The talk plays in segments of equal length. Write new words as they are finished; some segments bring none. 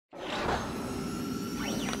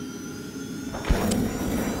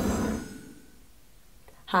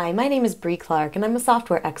Hi, my name is Brie Clark and I'm a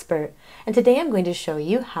software expert, and today I'm going to show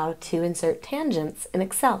you how to insert tangents in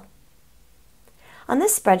Excel. On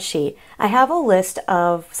this spreadsheet, I have a list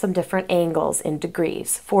of some different angles in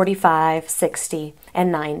degrees, 45, 60, and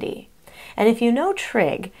 90. And if you know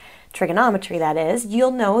trigonometry that is,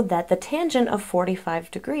 you'll know that the tangent of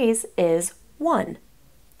 45 degrees is 1.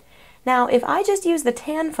 Now, if I just use the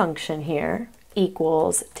tan function here,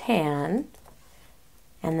 equals tan,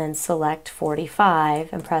 and then select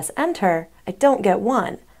 45 and press enter, I don't get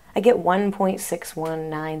 1. I get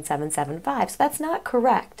 1.619775, so that's not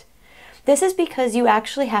correct. This is because you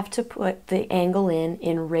actually have to put the angle in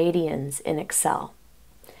radians in Excel.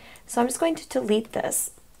 So I'm just going to delete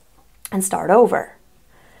this and start over.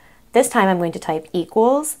 This time I'm going to type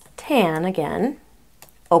equals tan again,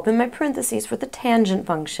 open my parentheses for the tangent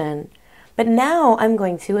function, but now I'm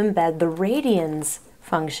going to embed the radians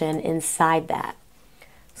function inside that.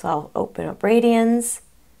 So I'll open up radians,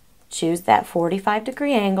 choose that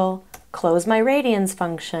 45-degree angle, close my radians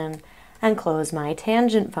function, and close my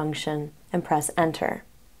tangent function, and press enter.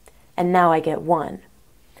 And now I get 1.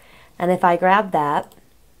 And if I grab that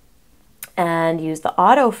and use the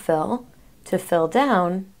autofill to fill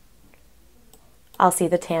down, I'll see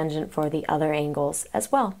the tangent for the other angles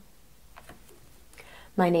as well.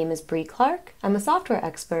 My name is Brie Clark, I'm a software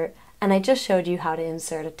expert, and I just showed you how to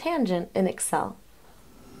insert a tangent in Excel.